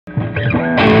I'm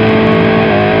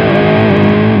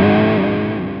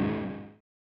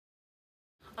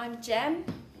Jem.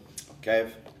 I'm Kev.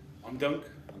 I'm Dunk.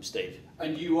 I'm Steve.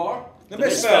 And you are? The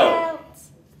Mispelt.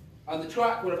 And the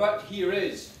track we're about to hear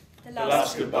is The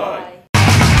Last Goodbye.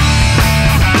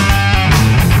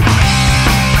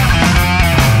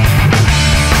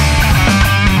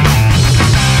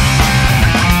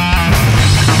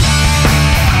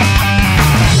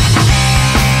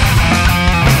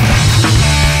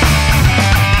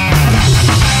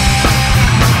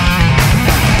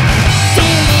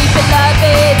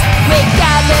 We're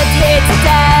gathered here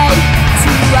today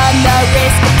to run the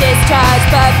risk of discharge,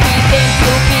 but we think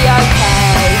you'll be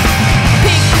okay.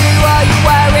 Pick through all your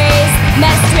worries,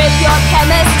 mess with your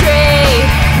chemistry.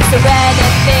 Is there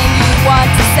anything you want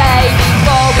to say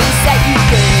before we set you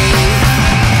free?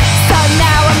 So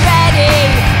now I'm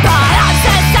ready, part of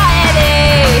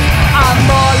society. I'm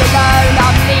all alone,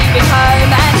 I'm leaving home,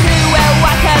 and who will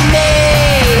welcome me?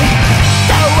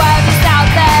 The world is out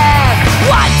there,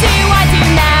 what do I do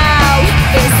now?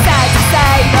 It's sad to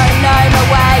say, don't know my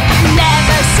way, you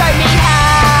never showed me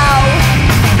how.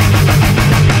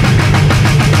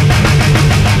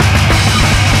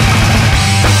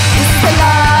 This is the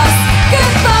last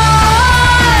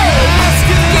goodbye.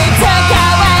 You took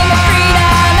away my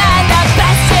freedom and the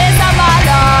best years of my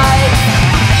life.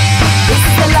 This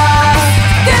is the last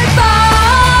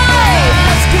goodbye.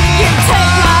 You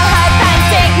took my hope and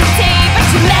dignity, but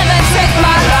you never took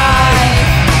my life.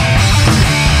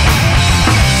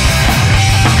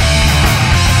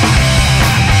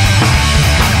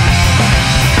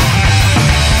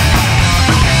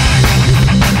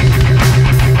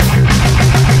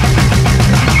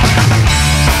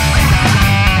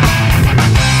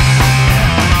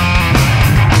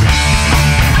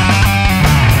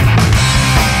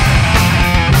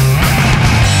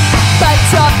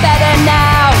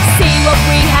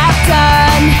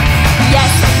 Yes,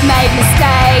 we've made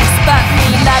mistakes, but we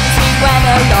learned as we went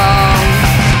along.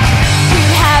 You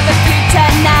have a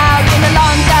future now, you no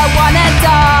longer wanna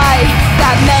die.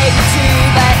 That may be true,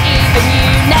 but even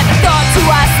you never thought to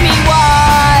ask me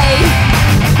why.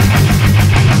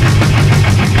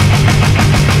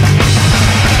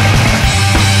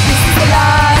 This is the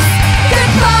last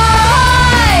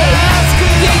goodbye.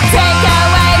 You take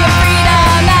away my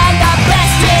freedom and the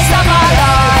best years of my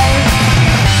life.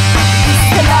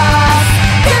 The last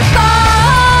goodbye.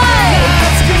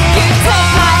 You took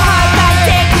my hope and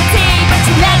dignity, but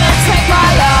you never took my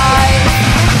life.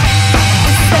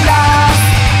 This is the last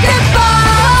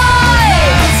goodbye.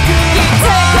 You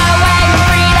took away my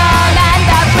freedom and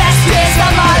the best years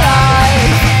of my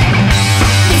life.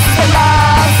 This is the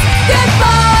last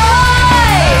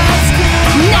goodbye.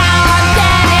 Now I'm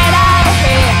getting out of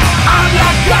here, I'm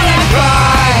not gonna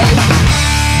cry.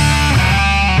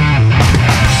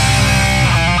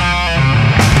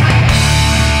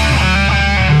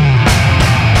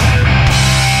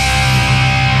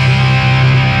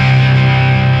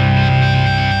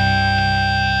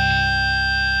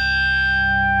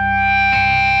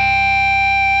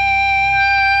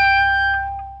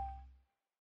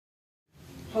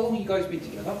 how long have you guys been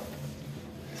together?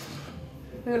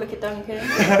 We'll look at Duncan.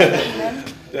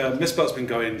 Mispelt's been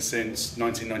going since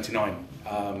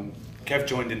 1999. Kev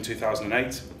joined in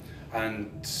 2008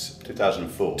 and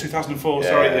 2004. 2004, Yeah,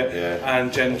 sorry, yeah.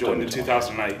 and Jen joined in Double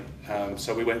 2008.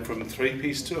 So we went from a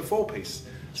 3-piece to a 4-piece.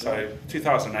 So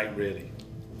 2008 really.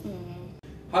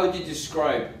 How would you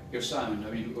describe your sound,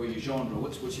 I mean, or your genre?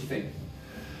 What's your thing?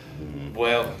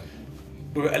 Well,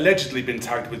 we've allegedly been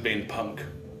tagged with being punk,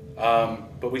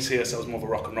 but we see ourselves more of a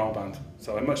rock and roll band.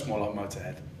 So we're much more like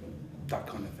Motorhead, that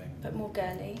kind of thing. But more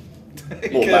girly.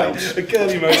 More bounce. A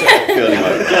girly Motorhead. Girly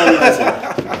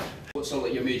motor. What's all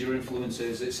like your major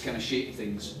influences that's kind of shaped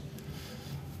things?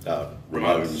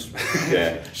 Ramones.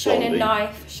 Yeah. Shone a Blondie.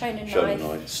 knife. Shone a Shone a knife.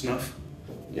 knife. Snuff.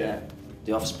 Yeah.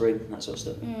 The Offspring, that sort of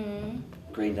stuff.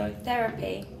 Green Day.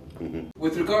 Therapy.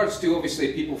 With regards to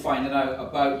obviously people finding out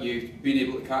about you, being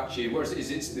able to catch you, is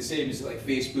it the same as like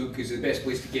Facebook? Is the best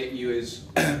place to get you? Is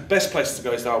Best place to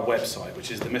go is our website,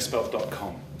 which is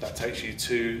themispelt.com. That takes you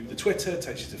to the Twitter,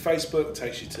 takes you to Facebook,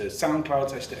 takes you to SoundCloud,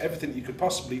 takes you to everything you could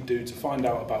possibly do to find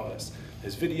out about us.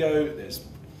 There's video, there's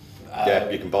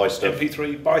Yeah, you can buy stuff.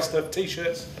 MP3, buy stuff,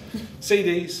 t-shirts,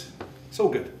 CDs, it's all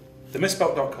good.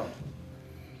 Themispelt.com.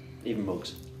 Even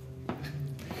mugs.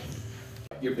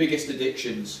 your biggest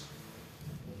addictions?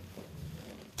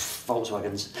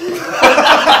 Volkswagens.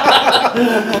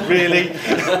 Really?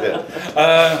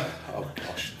 Yeah. Oh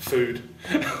gosh, food.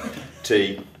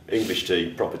 Tea, English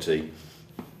tea, proper tea.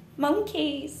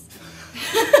 Monkeys.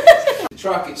 The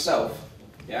track itself,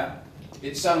 yeah,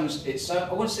 it sounds,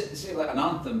 I wouldn't say like an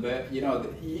anthem, but you know,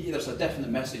 there's a definite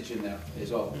message in there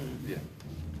as well. Yeah.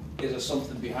 Is there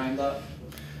something behind that?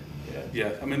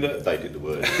 Yeah, I mean, They did the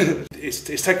work. it's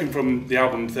taken from the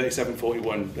album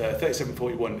 3741.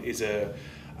 3741 is a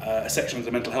section of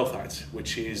the Mental Health Act,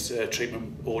 which is a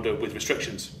treatment order with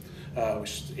restrictions.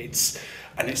 It's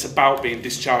about being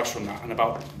discharged from that and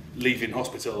about leaving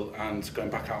hospital and going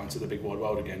back out into the big wide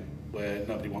world again, where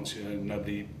nobody wants you and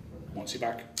nobody wants you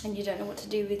back. And you don't know what to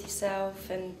do with yourself,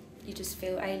 and you just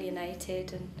feel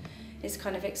alienated, and it's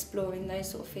kind of exploring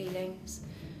those sort of feelings.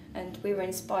 And we were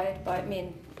inspired by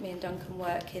me and Duncan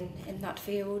work in that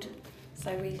field,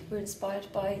 so we were inspired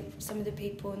by some of the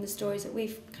people and the stories that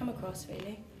we've come across,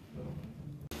 really.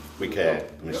 We care,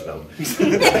 Mispelt.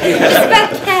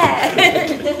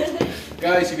 Care.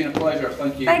 Guys, you've been a pleasure.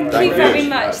 Thank you. Thank you very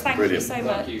much. Thank you Brilliant. so Thank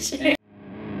much. you.